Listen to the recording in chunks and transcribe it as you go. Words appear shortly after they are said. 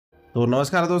तो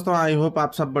नमस्कार दोस्तों, आई होप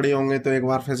आप सब बढ़िया होंगे। तो एक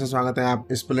बार फिर से स्वागत है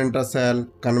आप स्प्लिंटर सेल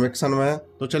कन्विक्शन में।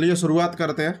 तो चलिए शुरुआत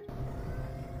करते हैं।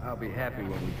 I'll be happy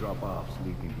when we drop off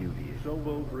Sleeping Beauty. So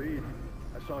will Reed.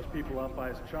 I saw his people out by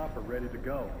his chopper ready to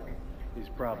go. He's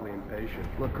probably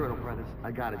impatient. Look, Colonel Prentice,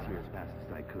 I got us here as fast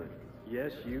as I could.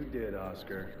 Yes, you did,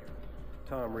 Oscar.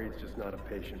 Tom Reed's just not a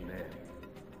patient man.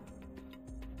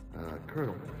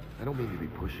 Colonel, I don't mean to be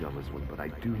pushy on this one, but I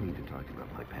do need to talk to you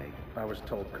about my pay. I was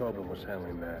told Coburn was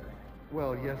handling that.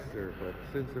 Well, yes, sir, but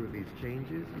since there were these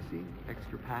changes, you see,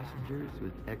 extra passengers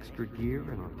with extra gear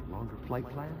and a longer flight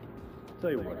plan.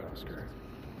 Tell you what, Oscar.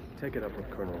 Take it up with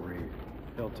Colonel Reed.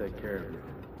 He'll take care of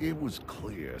you. It was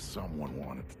clear someone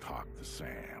wanted to talk to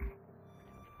Sam.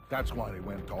 That's why they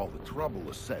went to all the trouble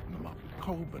of setting him up with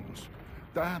Coburn's.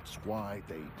 That's why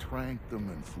they tranked him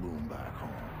and flew him back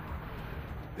home.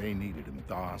 They needed him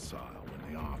docile when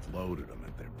they offloaded him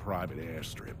at their private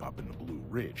airstrip up in the Blue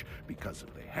Ridge, because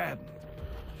if they hadn't,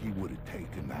 he would have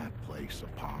taken that place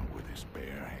upon with his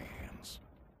bare hands.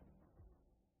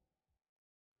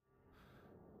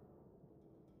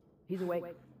 He's awake.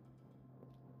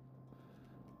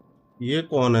 ये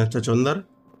कौन है? चचुंदर?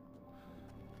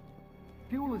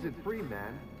 Fuel isn't free,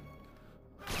 man.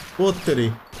 ओ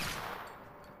तेरी,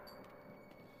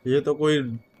 ये तो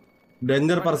कोई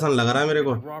danger person लग रहा है मेरे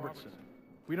को। Robertson,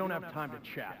 we don't have time to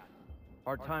chat.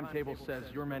 Our timetable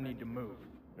says your men need to move.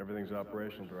 Everything's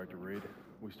operational, Director Reed.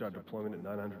 We start deployment at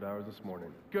 900 hours this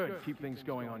morning. Good. Keep things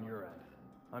going on your end.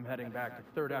 I'm heading back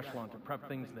to 3rd Echelon to prep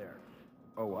things there.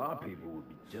 Oh, our people will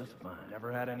be just fine.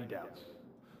 Never had any doubts.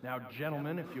 Now,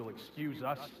 gentlemen, if you'll excuse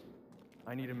us,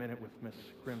 I need a minute with Miss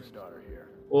Grimsdaughter here.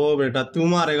 ओ बेटा, तू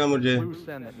मारेगा मुझे? Loose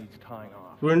end that needs tying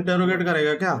off. तू interrogate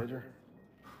करेगा क्या? Major?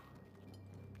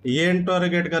 ये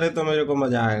interrogate करे तो मेरे को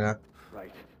मजा आएगा।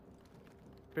 Right.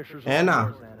 Fisher's है ना? all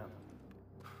yours, Anna.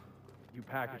 You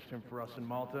packaged him for us in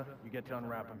Malta. You get to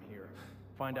unwrap him here.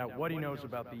 Find out what he knows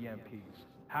about the EMPs,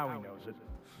 how he knows it,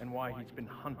 and why he's been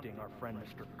hunting our friend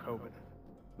Mr. Coburn.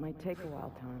 Might take a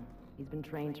while, Tom. He's been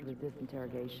trained to resist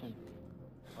interrogation.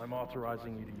 I'm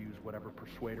authorizing you to use whatever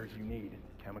persuaders you need,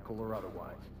 chemical or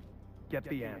otherwise. Get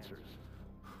the answers,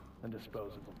 and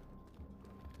dispose of them.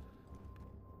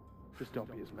 Just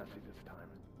don't be as messy this time.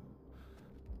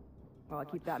 Well, I'll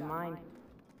keep that in mind.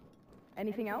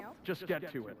 Anything else? Just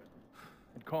get to it.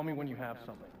 And call me when you have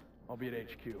something. I'll be at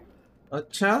HQ.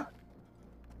 अच्छा,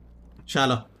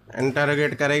 चलो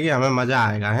interrogate करेगी, हमें मजा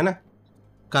आएगा, है ना?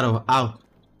 करो, आओ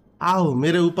आओ,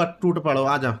 मेरे ऊपर टूट पड़ो,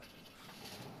 आ जाओ।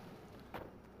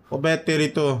 ओबे तेरी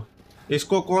तो,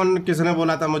 इसको कौन, किसने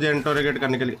बोला था मुझे इंटरोगेट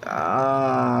करने के लिए?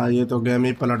 ये तो गेम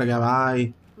ही पलट गया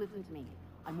भाई।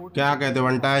 क्या कहते हो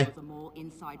बंटाई?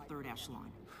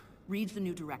 Reed's the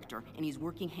new director, and he's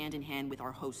working hand in hand with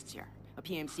our hosts here, a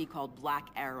PMC called Black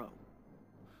Arrow.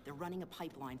 They're running a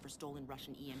pipeline for stolen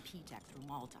Russian EMP tech through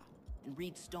Malta, and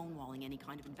Reed's stonewalling any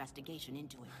kind of investigation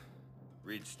into it.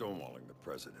 Reed's stonewalling the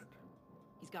president.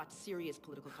 He's got serious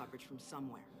political coverage from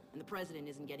somewhere, and the president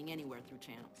isn't getting anywhere through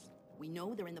channels. We know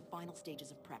they're in the final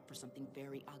stages of prep for something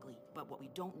very ugly, but what we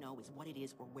don't know is what it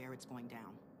is or where it's going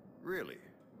down. Really?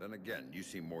 Then again, you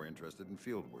seem more interested in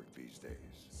field work these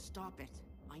days. Stop it.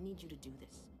 I need you to do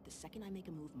this. The second I make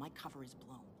a move, my cover is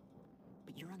blown.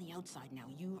 But you're on the outside now.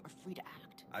 You are free to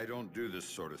act. I don't do this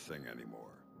sort of thing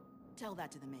anymore. Tell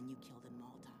that to the men you killed in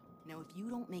Malta. Now, if you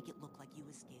don't make it look like you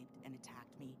escaped and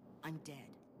attacked me, I'm dead.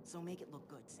 So make it look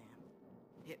good, Sam.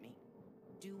 Hit me.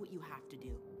 Do what you have to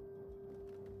do.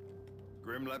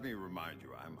 Grim, let me remind you,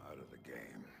 I'm out of the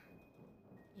game.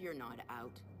 You're not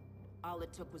out. All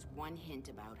it took was one hint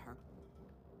about her.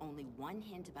 Only one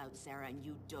hint about Sarah and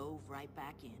you dove right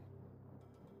back in.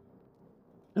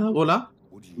 क्या बोला?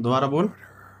 दोबारा बोल,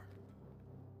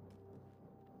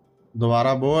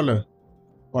 दोबारा बोल,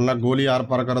 वरना गोली are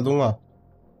पार कर दूंगा।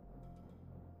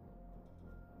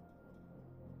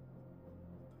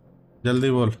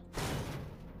 जल्दी बोल।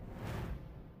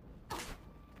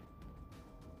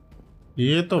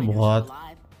 ये तो बहुत,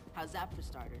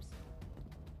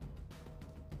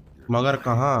 मगर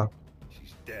कहाँ?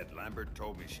 She's dead. Lambert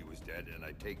told me she was dead, and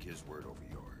I take his word over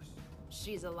yours.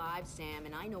 She's alive, Sam,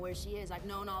 and I know where she is. I've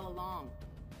known all along.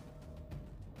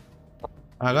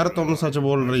 अगर तुम सच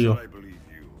बोल रही हो, I believe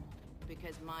you.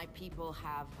 Because my people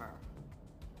have her.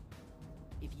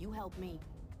 If you help me,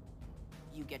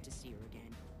 you get to see her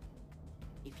again.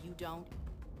 If you don't,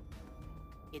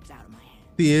 it's out of my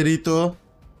hands.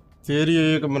 तेरी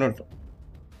एक minute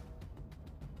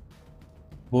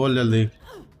बोल जल्दी,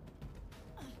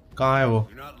 कहाँ है वो?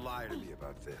 Do not lie to me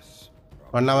about this.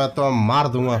 वरना मैं तो मार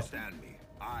दूंगा। Understand me.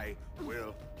 I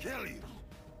will kill you.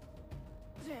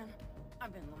 Dan,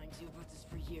 I've been lying to you about this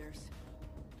for years.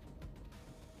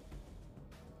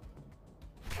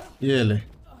 ये ले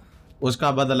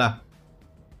उसका बदला,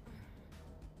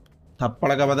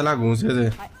 थप्पड़ का बदला घूंसे से,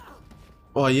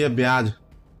 और ये ब्याज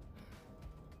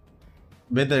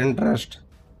with interest.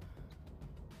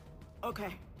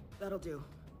 Okay, that'll do.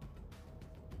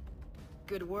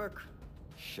 Good work.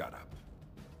 Shut up.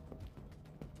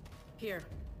 Here.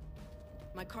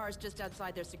 My car's just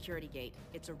outside their security gate.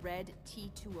 It's a red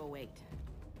T208.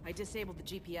 I disabled the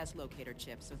GPS locator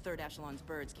chip so third echelon's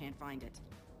birds can't find it.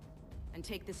 And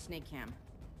take this snake cam.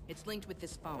 It's linked with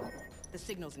this phone. The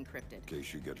signal's encrypted. In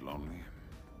case you get lonely.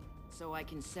 So I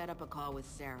can set up a call with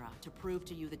Sarah to prove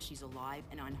to you that she's alive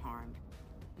and unharmed.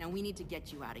 Now we need to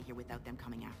get you out of here without them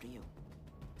coming after you.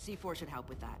 C4 should help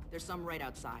with that. There's some right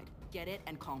outside. Get it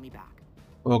and call me back.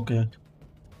 Okay.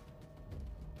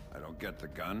 I don't get the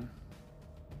gun.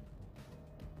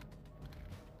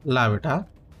 ला बेटा,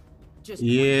 Just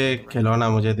ये खिलौना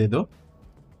मुझे दे दो। Oh,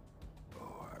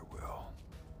 I will.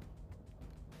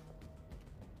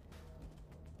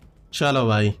 चलो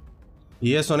भाई,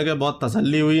 ये सुन के बहुत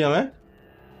तसल्ली हुई हमें।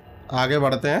 आगे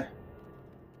बढ़ते हैं,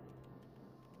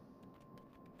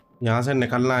 यहाँ से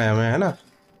निकलना है हमें, है ना।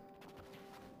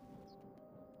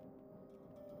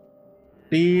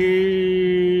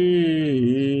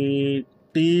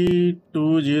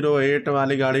 T208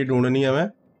 वाली गाड़ी ढूंढनी है हमें,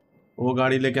 वो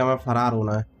गाड़ी लेके हमें फरार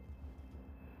होना है।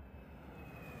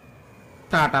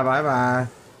 Tata bye bye. Third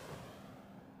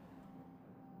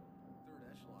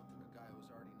echelon took a guy who was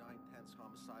already 9/10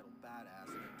 homicidal badass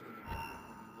and then turned him into a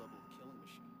whole new level of killing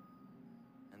machine.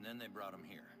 And then they brought him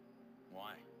here.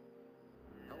 Why?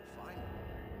 Hell, fine.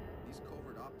 These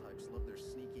covert op types love their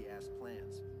sneaky ass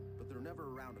plans, but they're never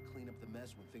around to clean up the mess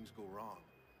when things go wrong.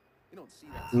 You don't see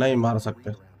that नहीं मार stuff सकते।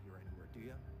 around here anywhere, do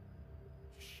ya?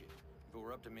 Shit. If it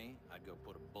were up to me, I'd go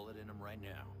put a bullet in him right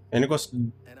now. इनको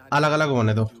And I अलग अलग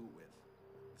होने दो। do it with.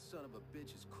 The son of a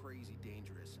bitch is crazy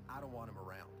dangerous. I don't want him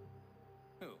around.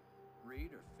 Who?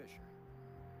 Reed or Fisher?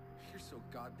 You're so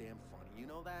goddamn funny. You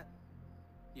know that?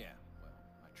 Yeah, well,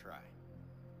 I try.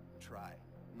 Try,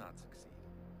 not succeed.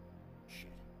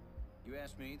 Shit. You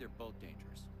ask me, they're both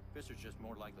dangerous. Fisher's just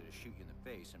more likely to shoot you in the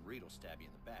face, and Reed will stab you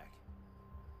in the back.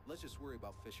 Let's just worry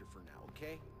about Fisher for now,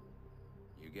 okay?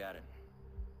 You got it.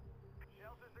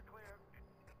 Shelters are clear.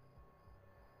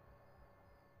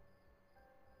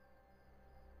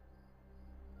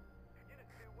 Unit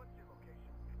 2, what's your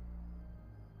location?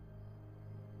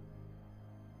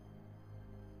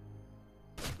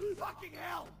 Fucking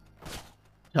hell!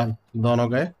 चल दोनों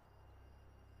गए।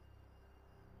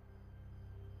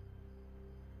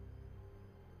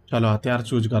 चलो हथियार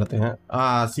choose करते हैं।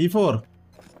 C4,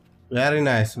 very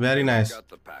nice very nice. Got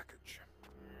the package.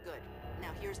 Good.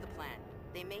 Now here's the plan.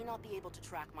 They may not be able to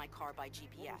track my car by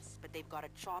GPS, but they've got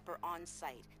a chopper on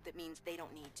site. That means they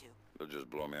don't need to. They'll just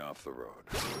blow me off the road.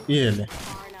 ये ले।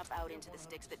 Far enough out into the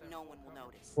sticks that no one will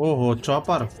notice. ओहो You need to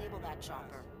chopper. disable that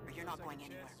chopper, or you're not going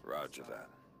anywhere. Roger that.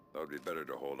 That would be better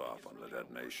to hold off on the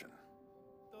detonation.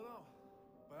 Don't know.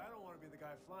 But I don't want to be the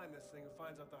guy flying this thing who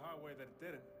finds out the hard way that it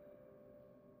didn't.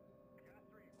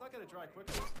 It's not gonna dry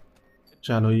quickly.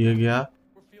 चलो ये गया।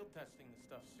 We're field testing this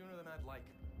stuff sooner than I'd like.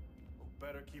 Well,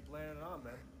 better keep laying it on,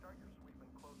 man.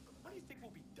 When do you think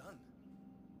we'll be done?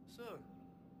 Soon.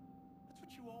 That's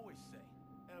what you always say.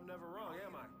 And I'm never wrong,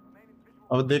 am I?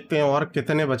 अब देखते हैं और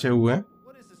कितने बचे हुए हैं।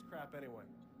 What is this crap anyway?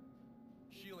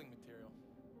 Shielding material.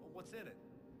 Well, what's in it?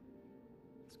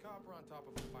 It's copper on top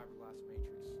of a fiberglass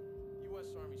matrix. U.S.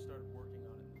 Army started working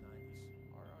on it in the 90s.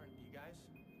 Our R&D guys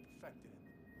perfected it.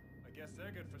 I guess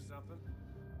they're good for something.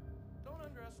 Don't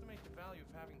underestimate the value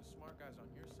of having the smart guys on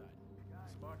your side.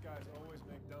 Smart guys always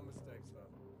make dumb mistakes,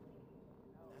 though.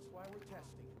 That's why we're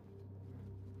testing.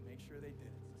 Make sure they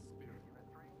did it.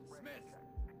 Smith!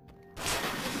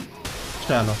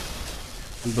 चलो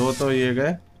दो तो ये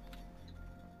गए।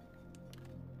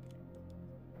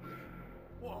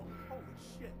 Whoa! Holy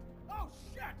shit! Oh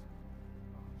shit!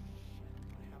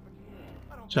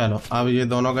 चलो अब ये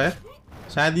दोनों गए।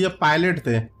 शायद ये पायलट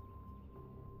थे।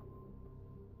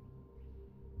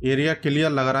 एरिया क्लियर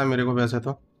लग रहा है मेरे को वैसे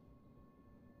तो।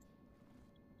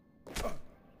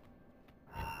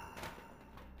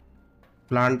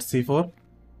 प्लांट C4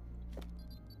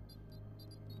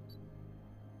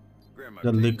 Grandma,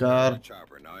 जल्दी take me to कर। the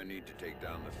chopper. Now I need to take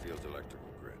down the field's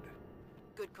electrical grid.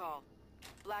 Good call.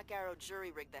 Black Arrow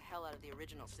jury rigged the hell out of the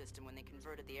original system when they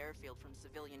converted the airfield from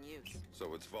civilian use.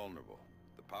 So it's vulnerable.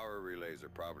 The power relays are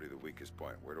probably the weakest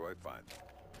point. Where do I find them?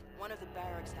 One of the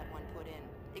barracks had one put in,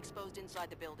 exposed inside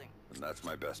the building. And that's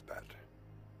my best bet.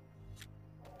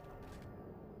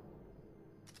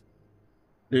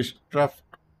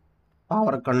 Disrupt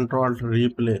power control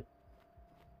replay.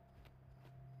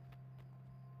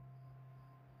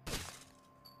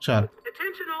 चल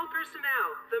Attention all personnel.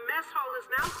 The mess hall is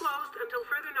now closed until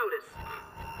further notice.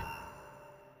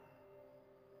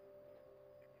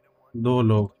 2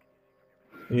 लोग,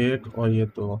 एक और ये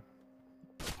 2।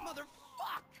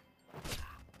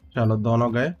 चलो दोनों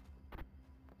गए।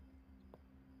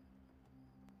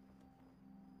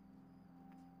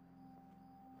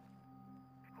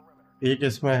 एक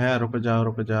इसमें है, रुक जा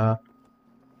रुक जा।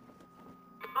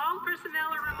 All personnel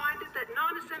are reminded that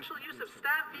non-essential use of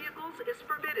staff vehicles is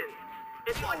forbidden.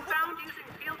 Anyone found using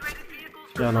field-rated vehicles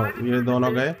for चलो private ये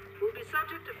दोनों गए। purposes will be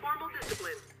subject to formal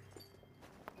discipline.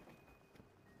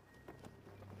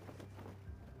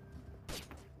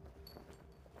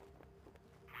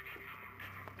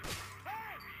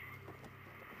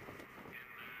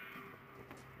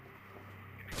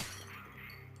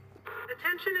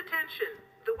 Attention, attention.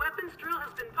 The weapons drill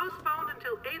has been postponed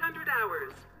until 800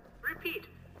 hours. Repeat,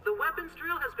 the weapons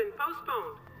drill has been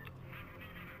postponed.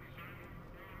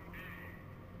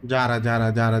 जा रहा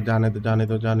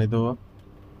जाने दो।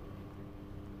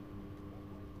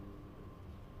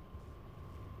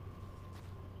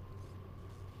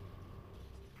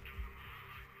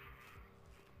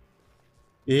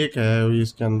 एक है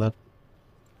इसके अंदर।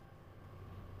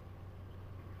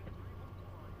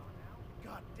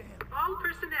 All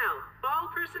personnel.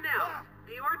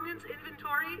 The ordnance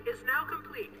inventory is now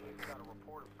complete.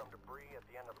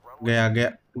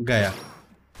 गया।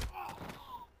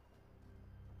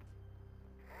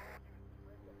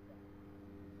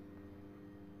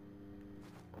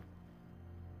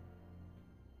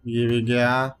 ये भी गया।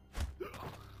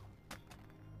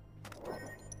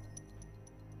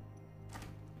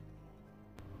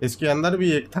 इसके अंदर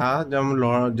भी एक था, जब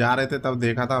हम जा रहे थे तब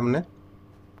देखा था हमने।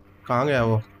 कहाँ गया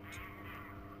वो?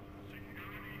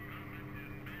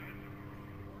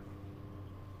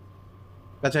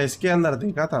 अच्छा इसके अंदर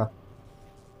देखा था।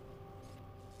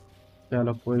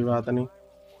 चलो कोई बात नहीं,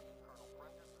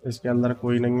 इसके अंदर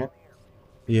कोई नहीं है।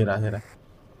 ये रहा।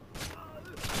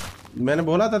 मैंने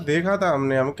बोला था देखा था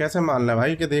हमने, हम कैसे मान ले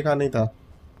भाई कि देखा नहीं था?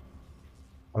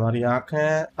 हमारी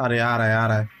आंखें। अरे आ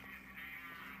रहा है।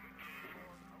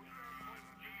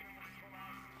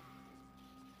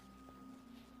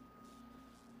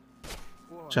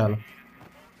 चलो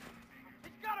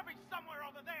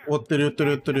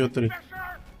उतरी।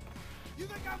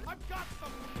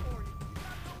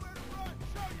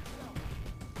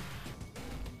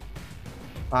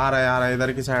 आ रहा है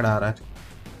इधर की साइड आ रहा है।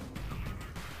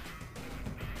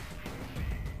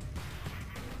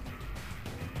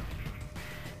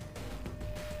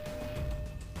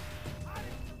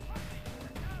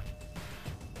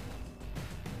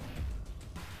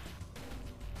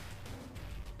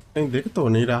 नहीं दिख तो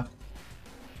नहीं रहा,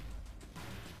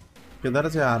 किधर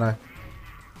से आ रहा है?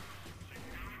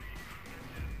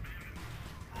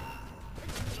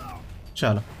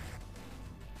 चलो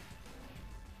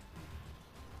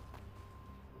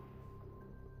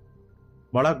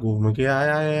बड़ा घूम के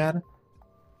आया है यार,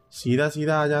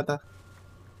 सीधा आ जाता।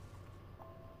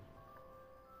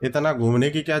 इतना घूमने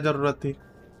की क्या जरूरत थी?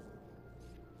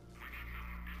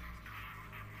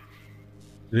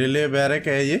 रिले बैरक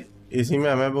है ये, इसी में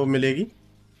हमें वो मिलेगी।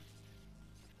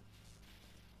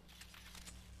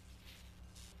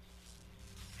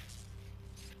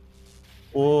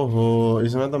 ओहो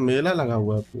इसमें तो मेला लगा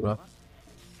हुआ है पूरा।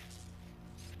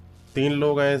 3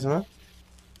 लोग हैं इसमें।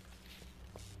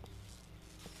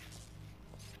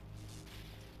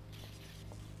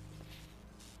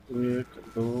 एक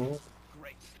दो।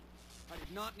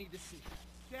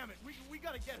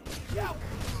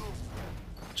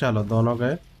 चलो दोनों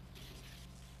गए।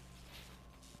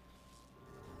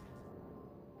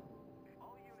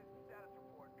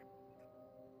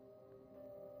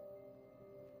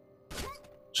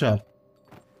 चल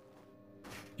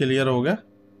क्लियर हो गया।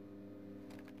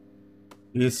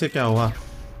 इससे क्या हुआ?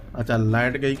 अच्छा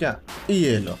लाइट गई क्या?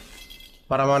 ये लो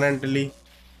परमानेंटली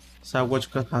सब कुछ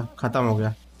खत्म हो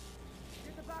गया।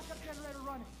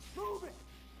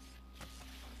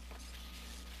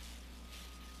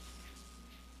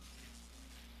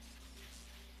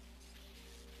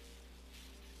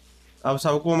 अब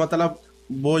सबको मतलब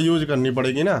वो यूज करनी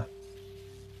पड़ेगी ना,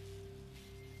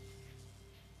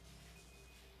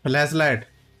 फ्लैश लाइट।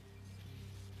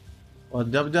 और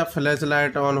जब फ्लैश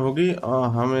लाइट ऑन होगी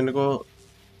हम इनको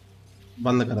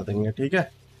बंद कर देंगे। ठीक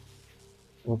है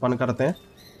ओपन करते हैं।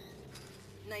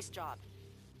 Nice job.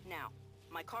 Now,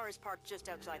 my car is parked just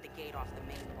outside the gate off the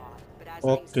main lot, but as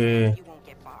things stand, you won't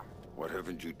get far. What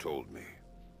haven't you told me?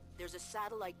 There's a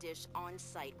satellite dish on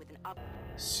site with an up.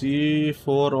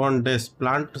 C4 on dish.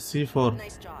 Plant C4.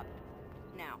 Nice job.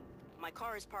 Now, my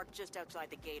car is parked just outside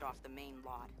the gate off the main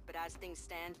lot, but as things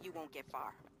stand, you won't get far.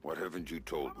 What haven't you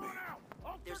told me?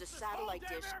 There's a satellite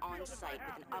dish on site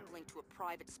with an uplink to a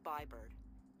private spy bird.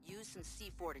 Use some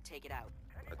C4 to take it out.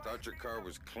 I thought your car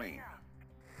was clean.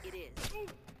 It is.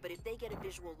 But if they get a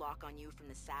visual lock on you from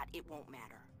the sat, it won't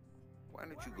matter. Why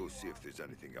don't you go see if there's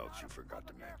anything else you forgot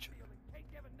to mention?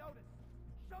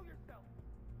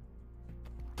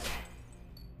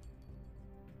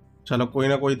 चलो कोई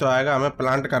ना कोई तो आएगा, हमें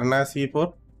plant करना है C4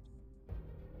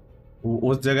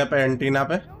 उस जगह पे, एंटीना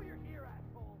पे।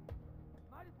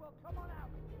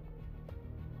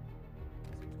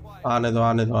 आने दो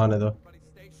आने दो आने दो।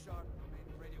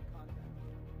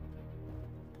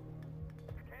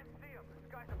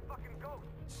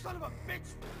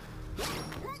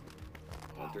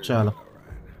 चलो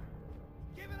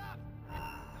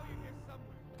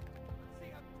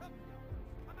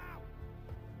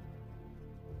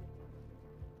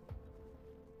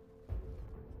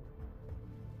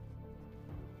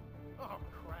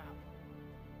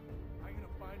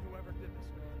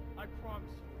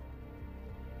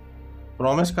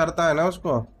प्रॉमिस करता है ना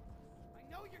उसको,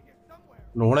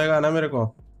 ढूंढेगा ना मेरे को,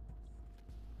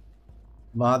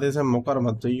 बाद से मुकर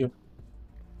मत जाइए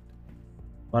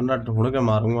वरना ढूंढ के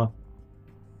मारूंगा।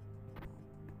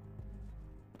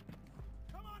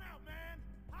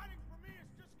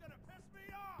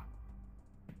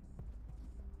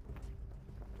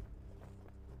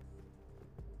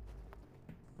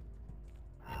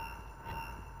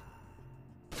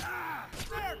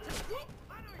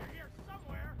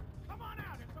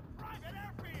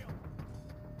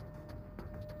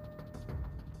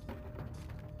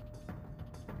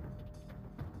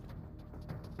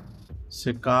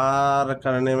 शिकार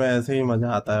करने में ऐसे ही मजा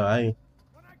आता है भाई,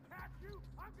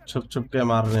 छुप छुप के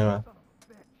मारने में।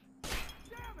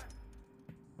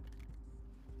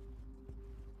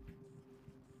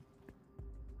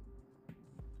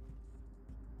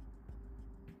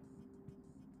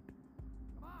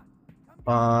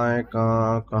 पाए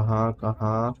कहाँ कहाँ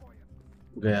कहाँ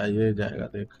गया, ये जाएगा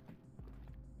देख।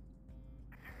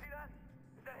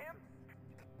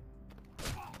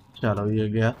 चलो ये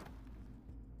गया।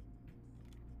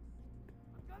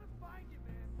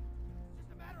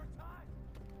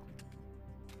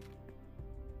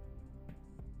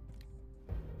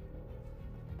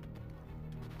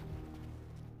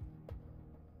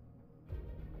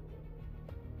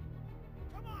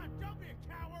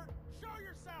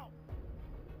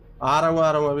 आ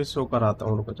रहा हूँ अभी, सो कर आता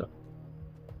हूँ, रुको जा।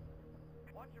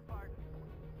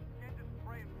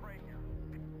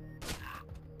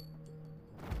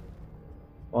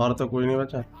 और तो कोई नहीं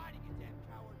बचा।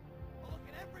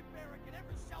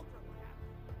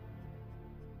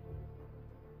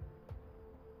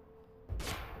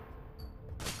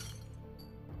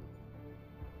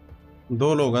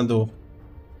 दो लोग हैं, दो।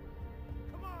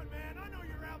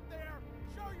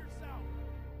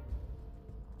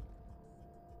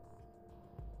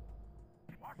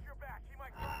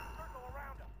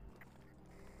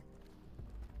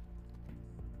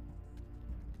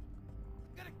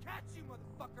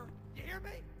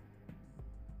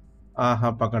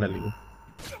 हाँ पकड़ लियो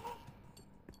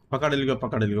पकड़ लियो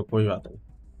पकड़ लियो, कोई बात नहीं,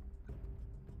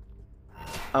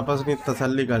 आपस में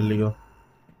तसल्ली कर लियो।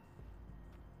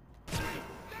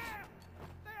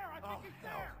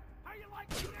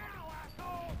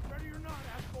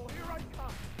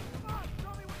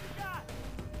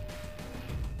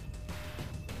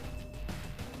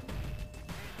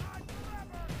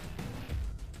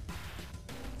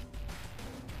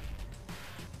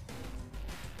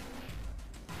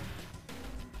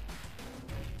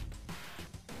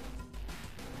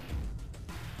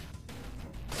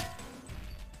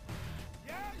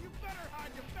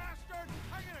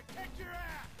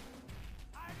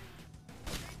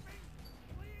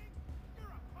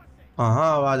 हाँ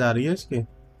आवाज आ रही है इसकी।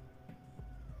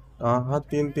 हाँ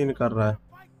 3-3 कर रहा है।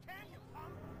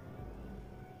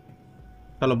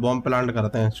 चलो बॉम्ब प्लांट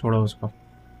करते हैं, छोड़ो उसको।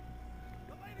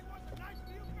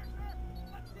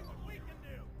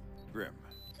 Grim,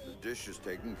 the dish is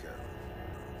taken care of.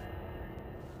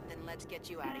 Then let's get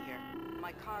you out of here.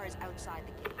 My car is outside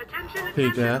the gate. Attention,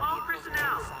 ठीक है। attention, all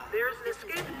personnel. There is an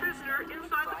escaped prisoner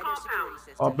inside the compound.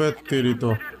 अबे तेरी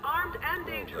तो, Considered armed and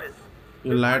dangerous.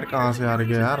 ये light कहाँ से आ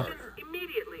रही है यार?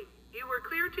 Immediately, you were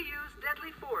cleared to use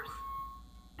deadly force.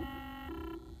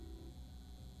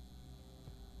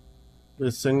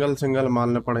 ये सिंगल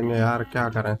मारने पड़ेंगे यार, क्या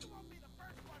करें।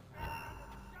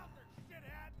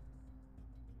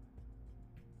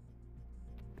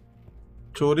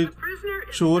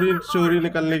 चोरी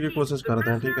निकलने की कोशिश करते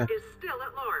हैं, ठीक है।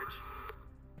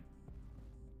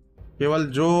 केवल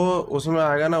जो उसमें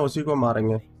आएगा ना उसी को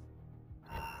मारेंगे। 1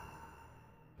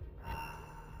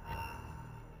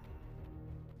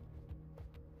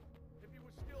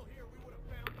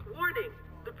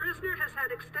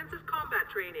 had extensive combat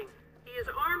training. He is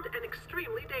armed and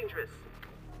extremely dangerous.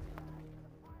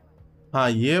 हाँ,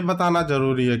 ये बताना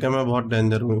जरूरी है कि मैं बहुत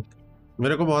डेंजर हूँ।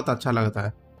 मेरे को बहुत अच्छा लगता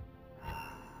है।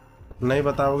 नहीं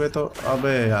बताओगे तो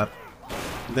अबे यार,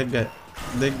 दिख गए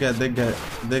दिख गए दिख गए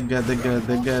दिख गए दिख गए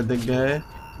दिख गए दिख गए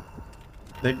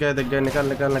दिख गए दिख गए, निकल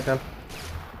निकल निकल।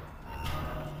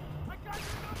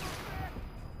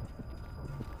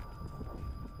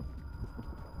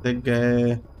 दिख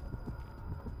गए।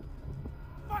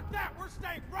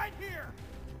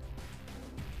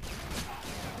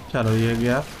 चलो ये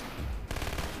गया।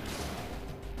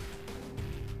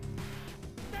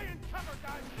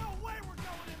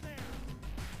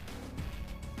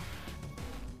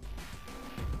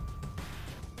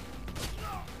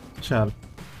 चल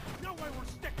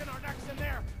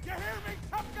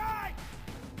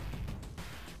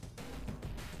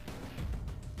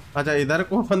अच्छा, इधर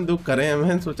को बंदूक करें,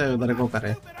 मैं सोचा उधर को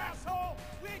करें।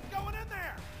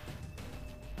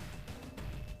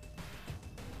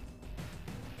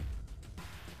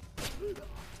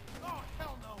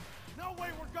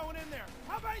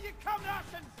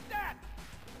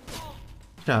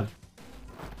 चल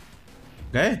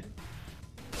गए।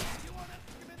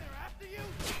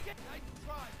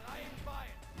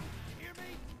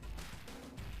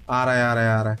 आ रहा है आ रहा है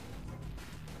आ रहा है।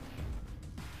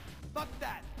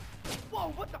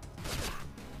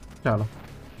 चलो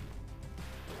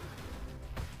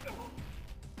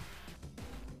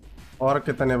और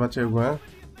कितने बचे हुए हैं?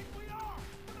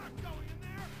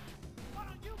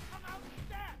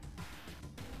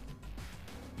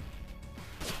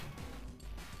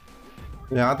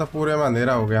 यहाँ तो पूरे में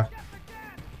अंधेरा हो गया।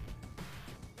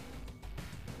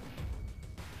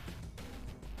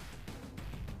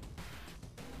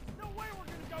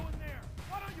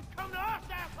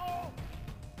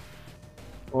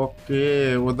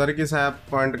 ओके, उधर की साइड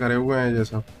पॉइंट करे हुए हैं ये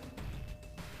सब।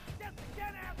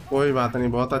 कोई बात नहीं,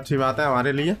 बहुत अच्छी बात है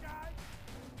हमारे लिए।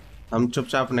 हम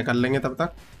चुपचाप निकल लेंगे तब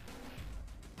तक।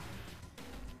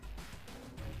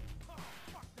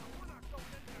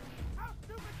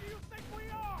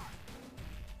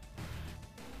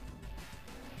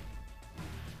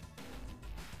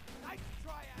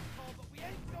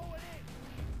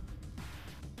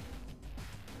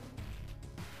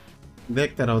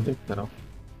 देखते रहो देखते रहो।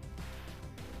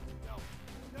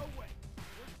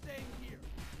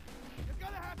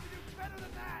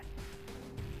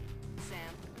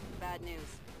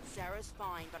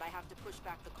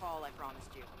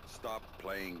 Stop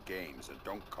playing games and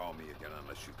don't call me again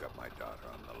unless you got my daughter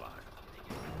on the line.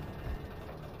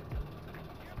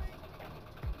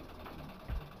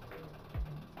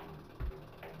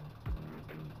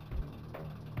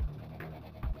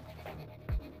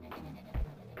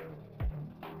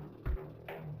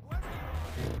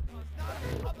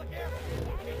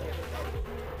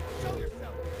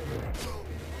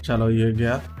 चलो ये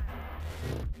गया।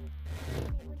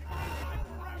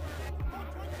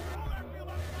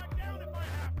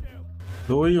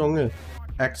 दो ही होंगे।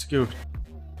 एक्सक्यूट।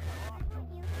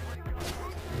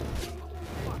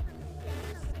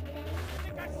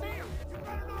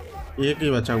 एक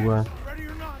ही बचा हुआ है।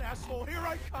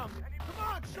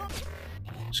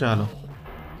 चलो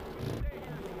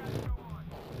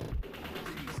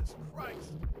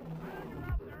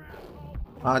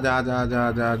आजा आजा आजा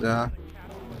आजा आजा,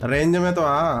 रेंज में तो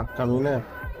आ कमीने।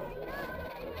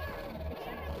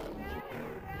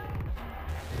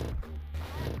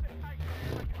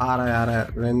 आ रहा है आ रहा है,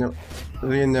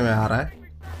 रेंज में आ रहा है।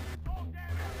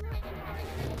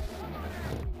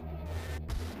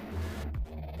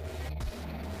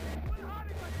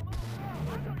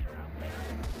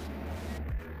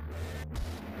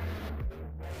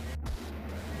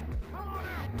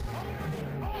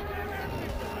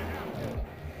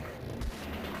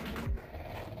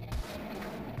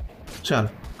 चल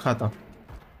खाता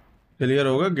क्लियर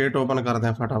होगा। गेट ओपन कर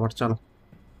दें फटाफट। चलो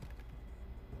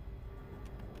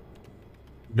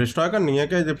डिस्ट्रॉय करनी है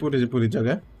क्या ये पूरी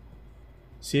जगह?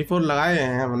 C4 लगाए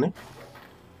हैं हमने।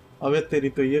 अबे तेरी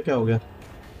तो ये क्या हो गया?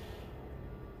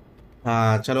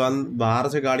 हाँ चलो, बाहर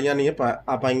से गाड़ियां नहीं है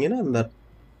आ पाएंगी ना अंदर।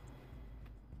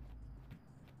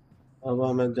 अब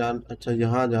हमें अच्छा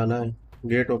यहाँ जाना है।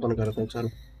 गेट ओपन करते हैं। चलो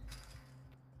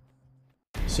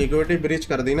सिक्योरिटी ब्रीच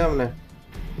कर दी ना हमने।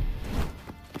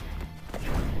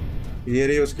 ये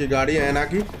रही उसकी गाड़ी है ना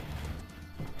की।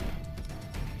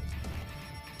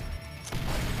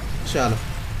 चलो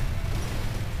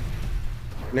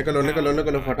निकलो निकलो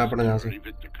निकलो फटाफट यहाँ से।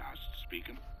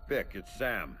 Vic, it's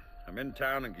Sam. I'm in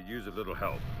town and could use a little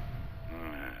help.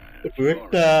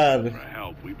 Victor. For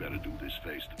help, we better do this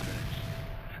face to face.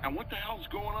 And what the hell's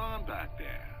going on back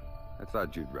there? I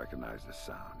thought you'd recognize the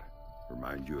sound.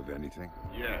 Remind you of anything?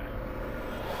 Yeah.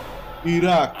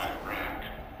 Iraq.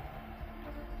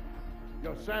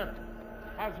 Yo, Sam,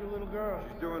 how's your little girl?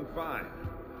 She's doing fine.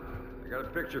 I got a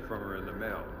picture from her in the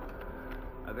mail.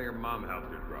 I think her mom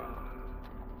helped her draw.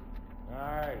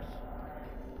 Nice.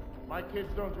 My kids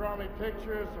don't draw me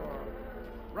pictures or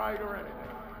write or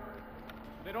anything.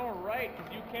 They don't write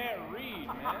because you can't read,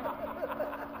 man.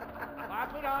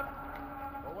 Laugh it up.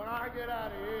 But when I get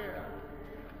out of here...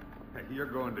 Hey, you're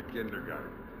going to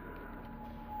kindergarten.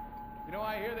 You know,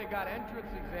 I hear they got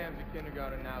entrance exams at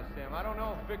kindergarten now, Sam. I don't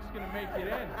know if Vic's gonna make it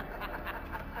in.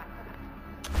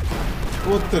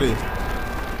 उत्तरी.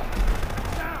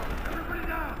 Down! Everybody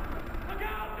down! Look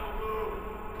out! Don't move!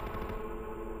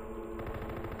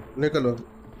 निकलो.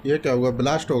 ये क्या हुआ?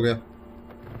 Blast हो गया.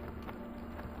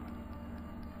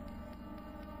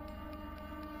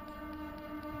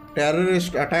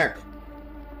 Terrorist attack.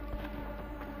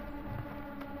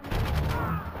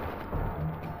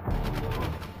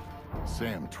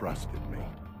 Sam trusted me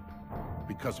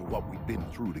because of what we'd been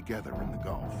through together in the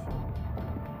Gulf.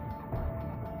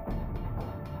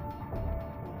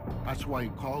 That's why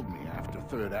he called me after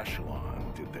Third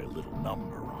Echelon did their little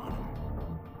number on him.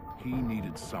 He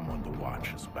needed someone to watch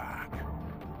his back.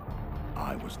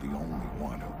 I was the only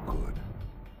one who could.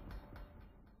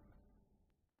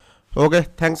 Okay,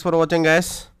 thanks for watching guys.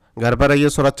 घर पर रहिए,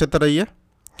 सुरक्षित रहिए.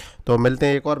 तो मिलते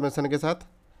हैं एक और मिशन के साथ.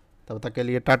 तब तक के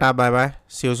लिए tata bye bye,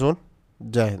 C you soon.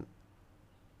 जय हिंद.